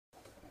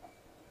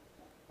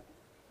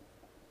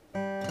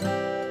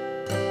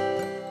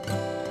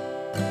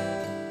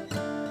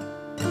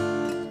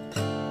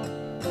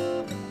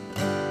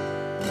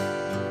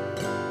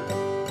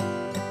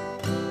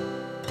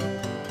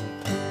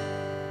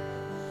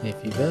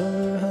If you've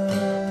ever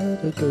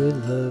had a good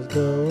love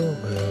go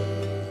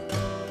away,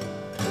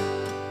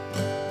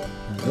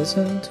 and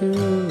listen to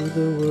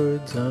the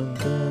words I'm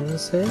gonna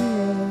say.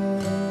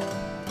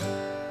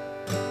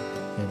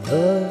 In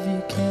love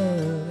you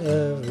can't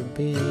ever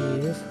be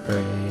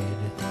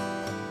afraid.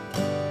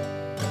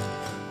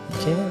 You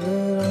can't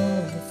let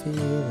all the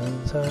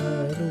feelings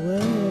hide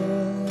away.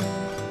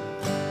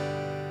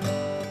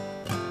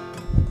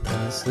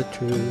 That's the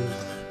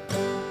truth.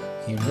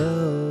 You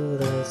know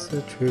that's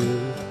the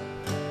truth.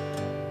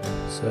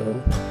 So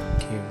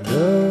give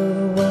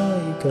love while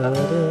you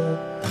got it.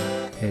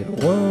 It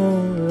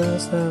won't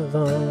last that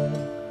long.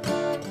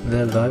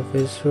 That life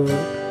is short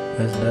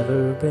has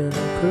never been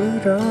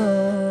proved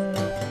wrong.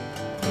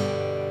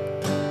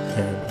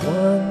 And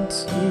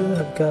once you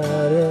have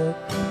got it,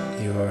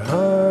 your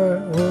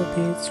heart will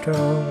beat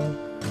strong,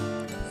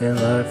 and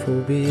life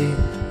will be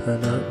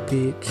an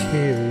upbeat,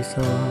 cheery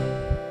song.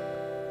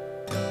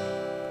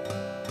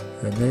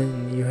 And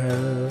then you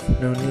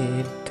have no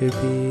need to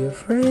be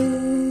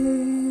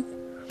afraid.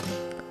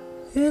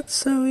 It's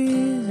so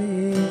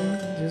easy,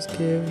 just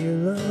give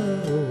your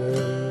love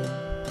away.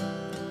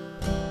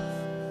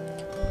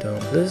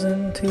 Don't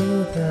listen to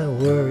that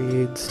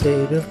worried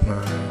state of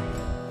mind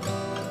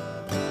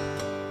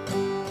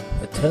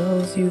that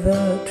tells you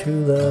that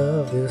true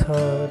love is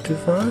hard to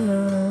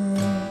find.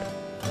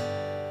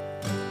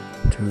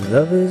 True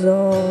love is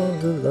all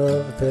the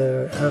love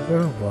there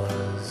ever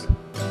was.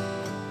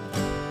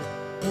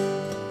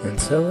 And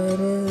so it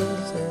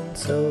is, and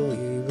so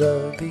we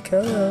love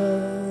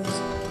because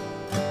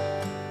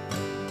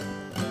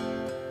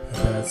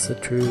that's the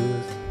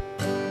truth.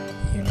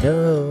 You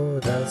know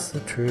that's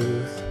the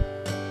truth.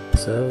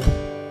 So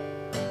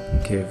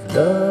give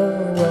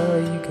love while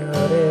you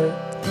got it.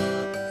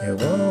 It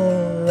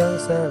won't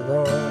last that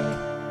long.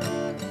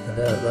 And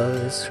that love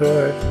is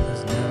short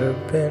has never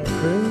been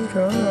proved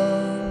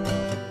wrong.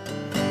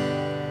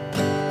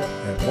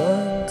 And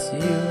once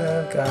you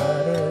have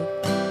got it,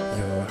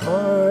 your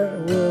heart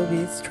will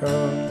be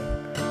strong,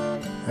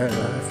 and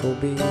life will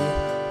be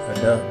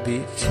an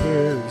upbeat,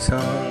 cheery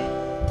song.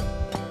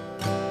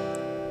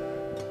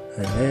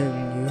 And then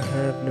you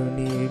have no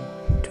need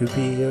to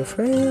be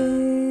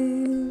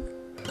afraid.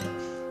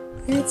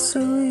 It's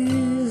so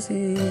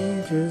easy,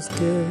 just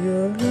give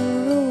your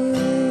love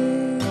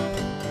away.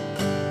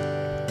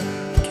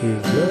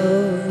 Give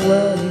love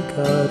while you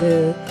got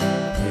it.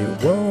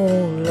 It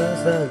won't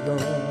last that long.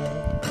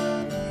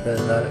 That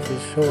life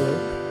is short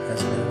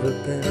has never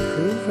been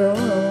proved wrong.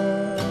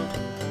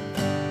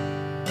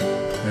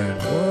 And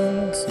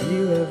once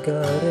you have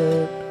got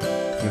it,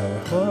 your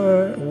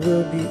heart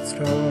will beat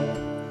strong,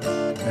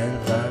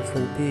 and life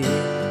will be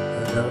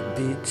an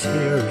upbeat,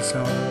 cheery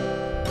song.